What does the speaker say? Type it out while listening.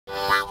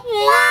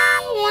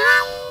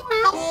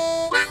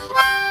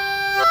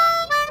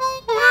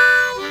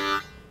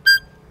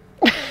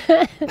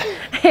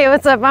Hey,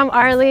 what's up? I'm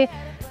Arleigh.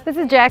 This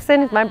is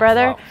Jackson, my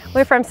brother. Wow.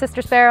 We're from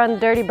Sister Sparrow and the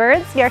Dirty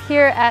Birds. We are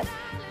here at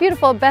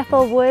beautiful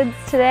Bethel Woods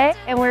today,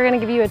 and we're going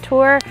to give you a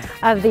tour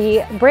of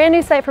the brand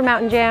new site for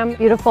Mountain Jam,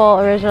 beautiful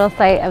original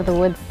site of the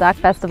Woodstock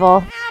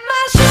Festival.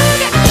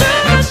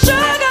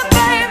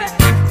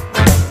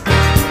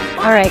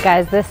 Alright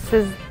guys, this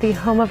is the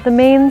home of the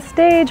main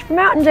stage for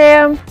Mountain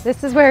Jam.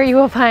 This is where you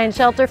will find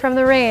shelter from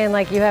the rain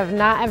like you have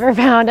not ever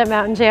found at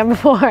Mountain Jam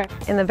before.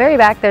 In the very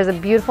back there's a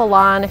beautiful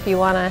lawn if you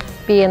want to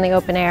be in the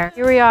open air.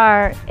 Here we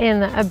are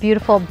in a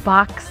beautiful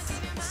box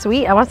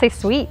suite. I want to say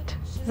suite.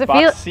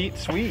 Box seat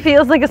suite.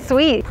 Feels like a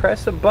suite.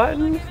 Press a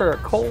button for a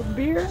cold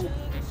beer.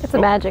 It's a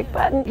magic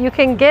button. You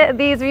can get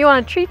these if you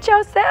want to treat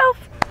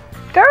yourself.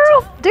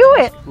 Girl, do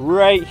it.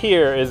 Right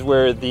here is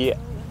where the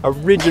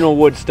original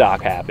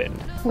Woodstock happened.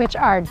 Which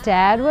our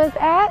dad was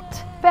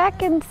at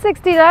back in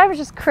 '69, which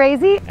is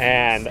crazy.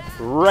 And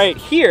right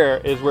here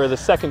is where the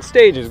second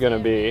stage is going to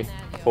be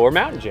for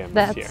Mountain Jam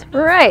this year. That's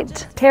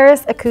right.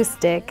 Terrace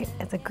Acoustic.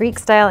 It's a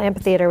Greek-style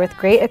amphitheater with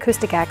great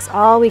acoustic acts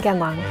all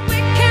weekend long.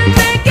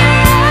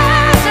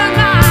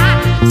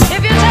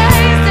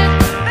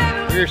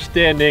 We're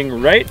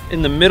standing right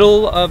in the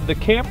middle of the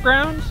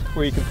campgrounds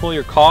where you can pull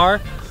your car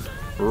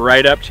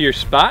right up to your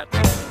spot.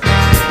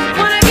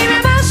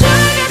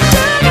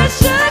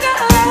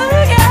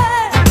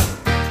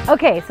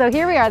 Okay, so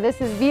here we are.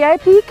 This is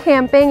VIP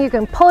camping. You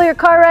can pull your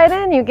car right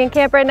in. You can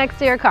camp right next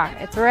to your car.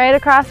 It's right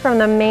across from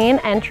the main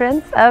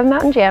entrance of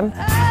Mountain Jam.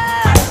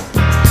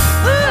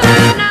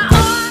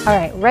 All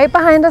right, right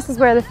behind us is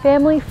where the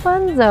family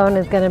fun zone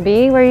is going to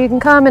be, where you can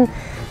come and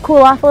cool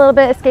off a little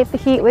bit, escape the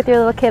heat with your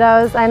little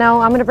kiddos. I know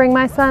I'm going to bring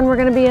my son. We're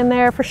going to be in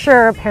there for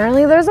sure.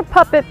 Apparently there's a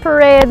puppet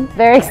parade.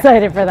 Very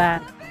excited for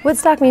that.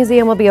 Woodstock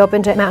Museum will be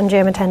open to Mountain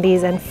Jam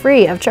attendees and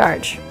free of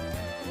charge.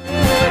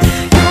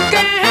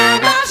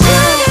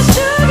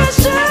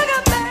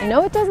 I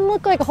know it doesn't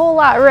look like a whole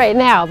lot right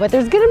now, but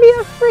there's gonna be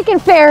a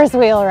freaking Ferris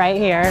wheel right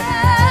here.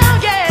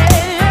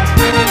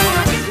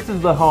 This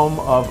is the home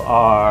of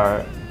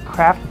our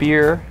craft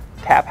beer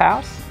tap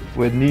house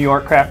with New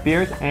York craft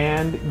beers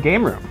and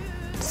game room.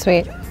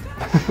 Sweet.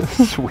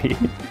 Sweet.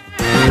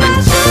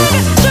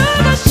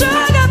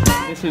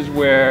 This is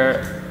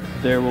where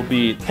there will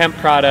be hemp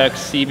products,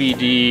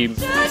 CBD.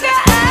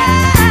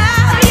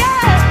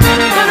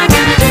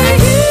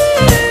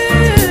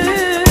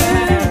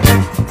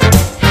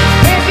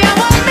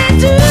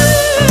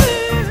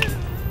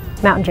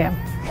 Mountain Jam.